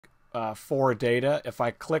for data. If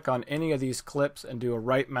I click on any of these clips and do a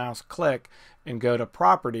right mouse click and go to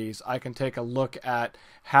properties, I can take a look at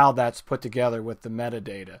how that's put together with the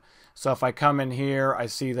metadata. So if I come in here, I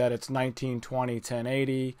see that it's 1920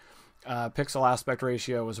 1080. Pixel aspect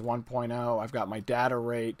ratio is 1.0. I've got my data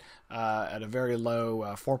rate at a very low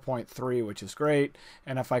 4.3, which is great.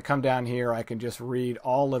 And if I come down here, I can just read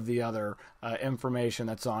all of the other information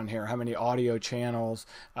that's on here. How many audio channels,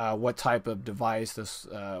 what type of device this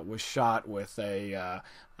was shot with, a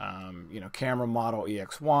camera model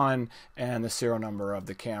EX1, and the serial number of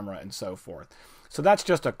the camera and so forth. So that's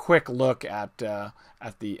just a quick look at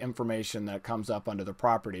the information that comes up under the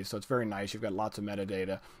properties. So it's very nice. You've got lots of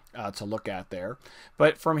metadata to look at there.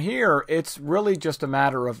 But from here, it's really just a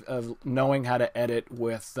matter of knowing how to edit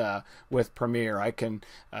with Premiere. I can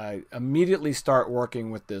immediately start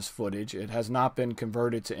working with this footage. It has not been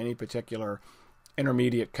converted to any particular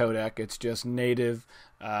intermediate codec. It's just native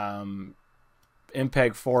MPEG-4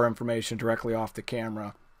 information directly off the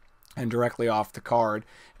camera and directly off the card.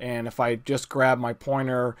 And if I just grab my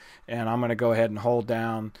pointer and I'm going to go ahead and hold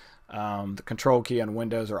down the control key on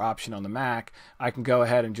Windows or Option on the Mac, I can go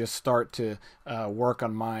ahead and just start to work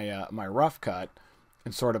on my my rough cut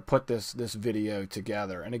and sort of put this video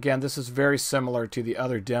together. And again, this is very similar to the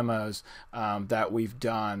other demos that we've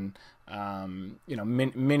done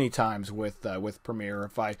many times with Premiere.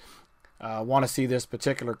 If I want to see this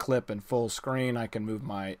particular clip in full screen, I can move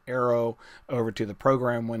my arrow over to the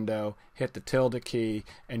program window, hit the tilde key,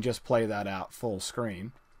 and just play that out full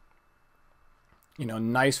screen.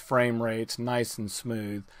 Nice frame rates, nice and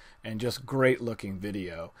smooth, and just great looking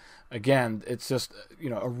video. Again, it's just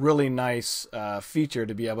a really nice feature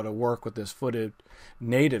to be able to work with this footage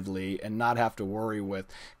natively and not have to worry with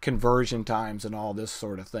conversion times and all this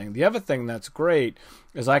sort of thing. The other thing that's great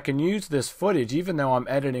is I can use this footage even though I'm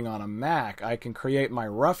editing on a Mac. I can create my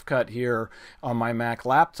rough cut here on my Mac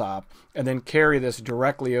laptop and then carry this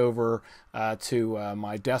directly over to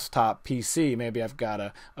my desktop PC. Maybe I've got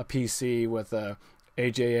a PC with a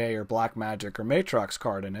AJA or Blackmagic or Matrox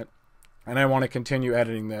card in it, and I want to continue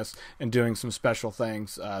editing this and doing some special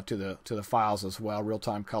things to the files as well,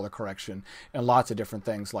 real-time color correction and lots of different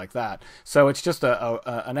things like that. So it's just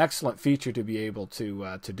an excellent feature to be able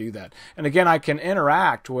to do that. And again, I can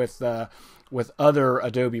interact with other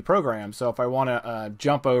Adobe programs. So if I want to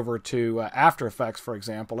jump over to After Effects, for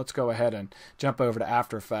example, let's go ahead and jump over to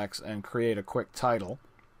After Effects and create a quick title,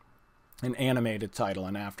 an animated title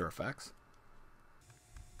in After Effects.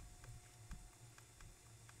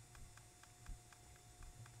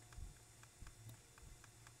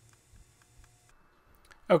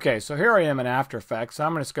 Okay, so here I am in After Effects.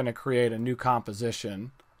 I'm just going to create a new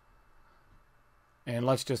composition. And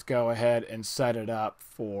let's just go ahead and set it up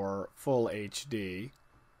for full HD.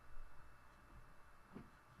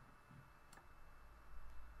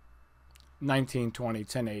 (1920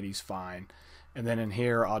 1080 is fine. And then in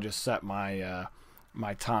here, I'll just set my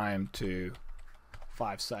my time to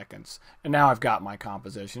 5 seconds. And now I've got my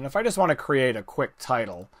composition. If I just want to create a quick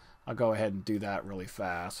title, I'll go ahead and do that really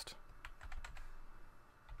fast.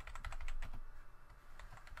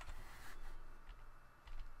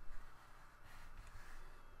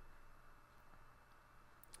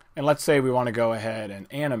 And let's say we want to go ahead and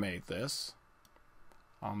animate this.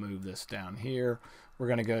 I'll move this down here. We're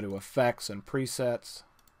going to go to Effects and Presets.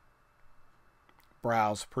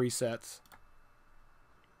 Browse Presets.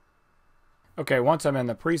 Okay, once I'm in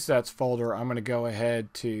the Presets folder, I'm going to go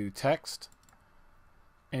ahead to Text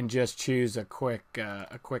and just choose a quick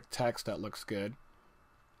text that looks good.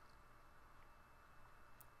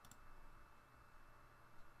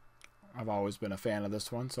 I've always been a fan of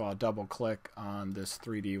this one, so I'll double click on this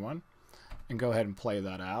 3D one and go ahead and play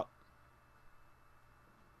that out.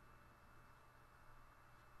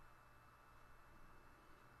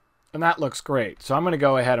 And that looks great. So I'm going to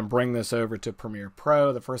go ahead and bring this over to Premiere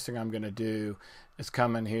Pro. The first thing I'm going to do is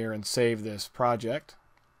come in here and save this project.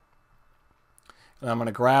 And I'm going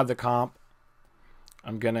to grab the comp.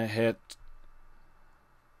 I'm going to hit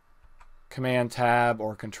Command Tab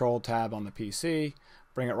or Control Tab on the PC.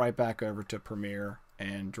 Bring it right back over to Premiere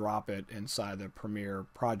and drop it inside the Premiere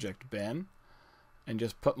project bin and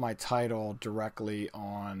just put my title directly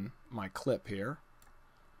on my clip here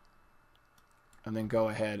and then go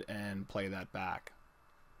ahead and play that back.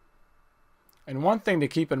 And one thing to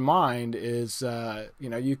keep in mind is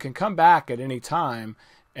you can come back at any time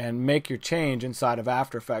and make your change inside of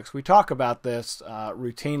After Effects. We talk about this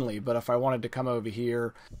routinely, but if I wanted to come over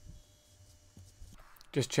here,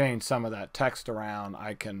 just change some of that text around,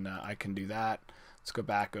 I can do that. Let's go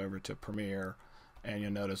back over to Premiere, and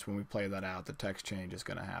you'll notice when we play that out, the text change is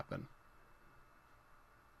going to happen.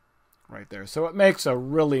 right there. So it makes a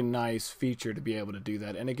really nice feature to be able to do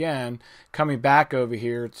that. And again, coming back over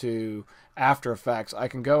here to After Effects, I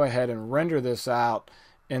can go ahead and render this out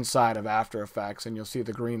inside of After Effects, and you'll see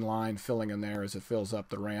the green line filling in there as it fills up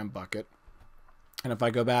the RAM bucket. And if I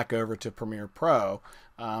go back over to Premiere Pro,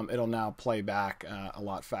 it'll now play back a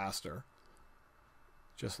lot faster,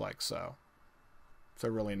 just like so. So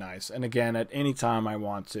really nice. And again, at any time I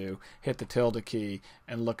want to hit the tilde key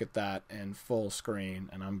and look at that in full screen,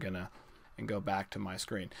 and I'm gonna go back to my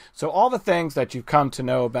screen. So all the things that you've come to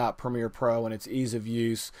know about Premiere Pro and its ease of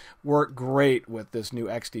use work great with this new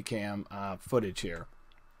XDCAM footage here.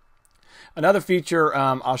 Another feature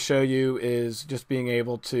I'll show you is just being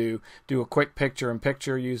able to do a quick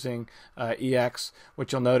picture-in-picture using EX.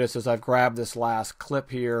 What you'll notice is I've grabbed this last clip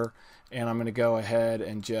here, and I'm going to go ahead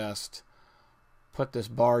and just put this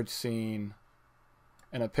barge scene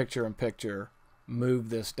in a picture-in-picture, move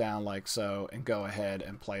this down like so, and go ahead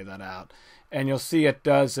and play that out. And you'll see it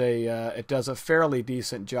does a fairly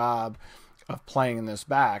decent job of playing this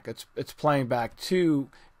back. It's playing back 2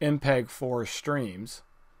 MPEG-4 streams.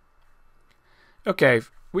 Okay,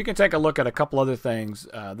 we can take a look at a couple other things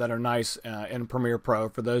that are nice in Premiere Pro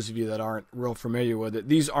for those of you that aren't real familiar with it.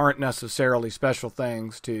 These aren't necessarily special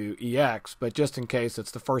things to EX, but just in case it's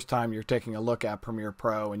the first time you're taking a look at Premiere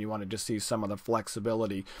Pro and you want to just see some of the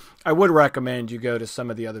flexibility, I would recommend you go to some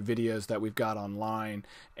of the other videos that we've got online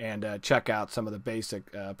and check out some of the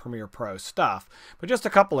basic Premiere Pro stuff. But just a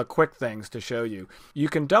couple of quick things to show you. You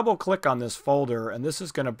can double click on this folder, and this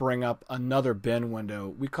is going to bring up another bin window.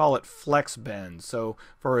 We call it Flex Bin. So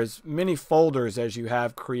for as many folders as you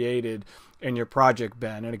have created in your project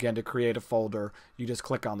bin, and again, to create a folder, you just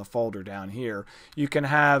click on the folder down here, you can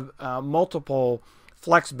have multiple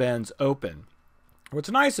flex bins open. What's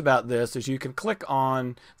nice about this is you can click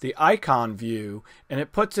on the icon view and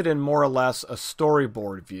it puts it in more or less a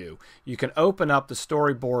storyboard view. You can open up the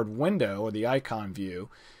storyboard window or the icon view,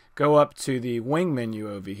 go up to the wing menu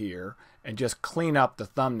over here, and just clean up the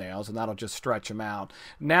thumbnails, and that'll just stretch them out.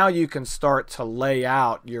 Now you can start to lay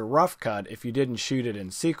out your rough cut if you didn't shoot it in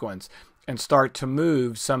sequence, and start to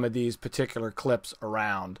move some of these particular clips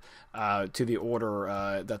around to the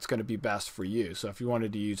order that's going to be best for you. So if you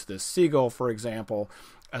wanted to use this seagull, for example,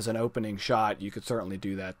 as an opening shot, you could certainly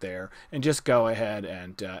do that there, and just go ahead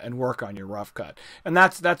and work on your rough cut. And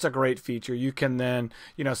that's a great feature. You can then,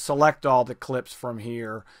 you know, select all the clips from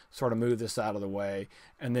here, sort of move this out of the way,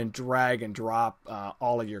 and then drag and drop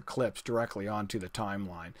all of your clips directly onto the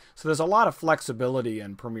timeline. So there's a lot of flexibility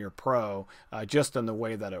in Premiere Pro just in the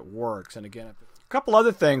way that it works. And again, a couple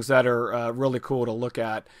other things that are really cool to look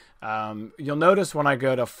at. You'll notice when I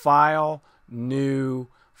go to File, New,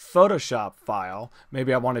 Photoshop file,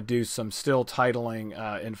 maybe I want to do some still titling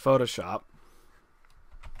in Photoshop.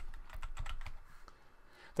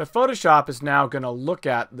 The Photoshop is now going to look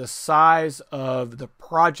at the size of the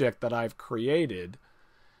project that I've created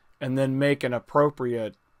and then make an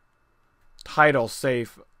appropriate title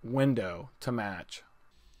safe window to match.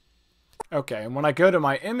 Okay, and when I go to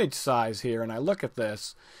my image size here and I look at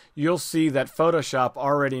this, you'll see that Photoshop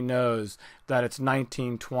already knows that it's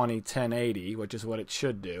 1920 1080, which is what it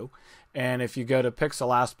should do. And if you go to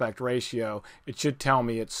pixel aspect ratio, it should tell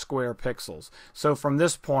me it's square pixels. So from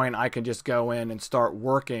this point, I can just go in and start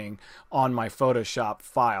working on my Photoshop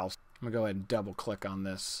files. I'm going to go ahead and double click on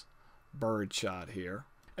this bird shot here.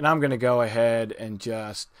 And I'm going to go ahead and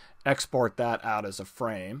just export that out as a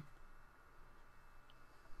frame.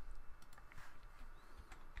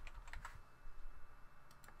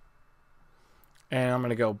 And I'm going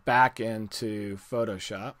to go back into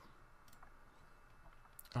Photoshop.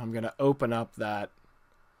 I'm going to open up that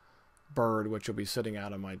bird, which will be sitting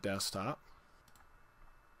out on my desktop.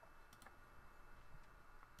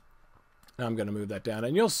 And I'm going to move that down.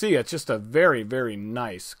 And you'll see it's just a very, very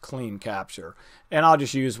nice, clean capture. And I'll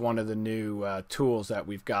just use one of the new tools that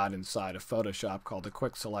we've got inside of Photoshop called the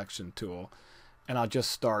Quick Selection tool. And I'll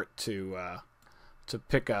just start to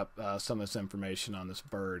pick up some of this information on this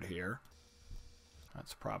bird here.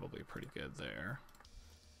 That's probably pretty good there.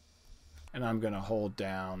 And I'm going to hold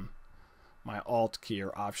down my Alt key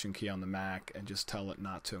or Option key on the Mac and just tell it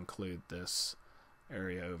not to include this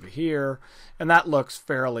area over here. And that looks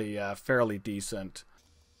fairly decent.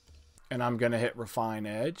 And I'm going to hit Refine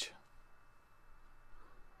Edge.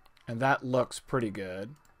 And that looks pretty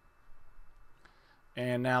good.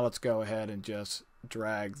 And now let's go ahead and just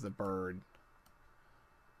drag the bird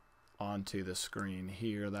onto the screen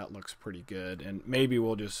here. That looks pretty good, and maybe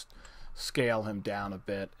we'll just scale him down a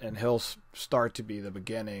bit and he'll start to be the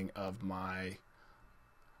beginning of my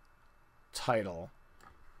title.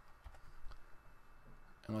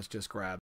 And let's just grab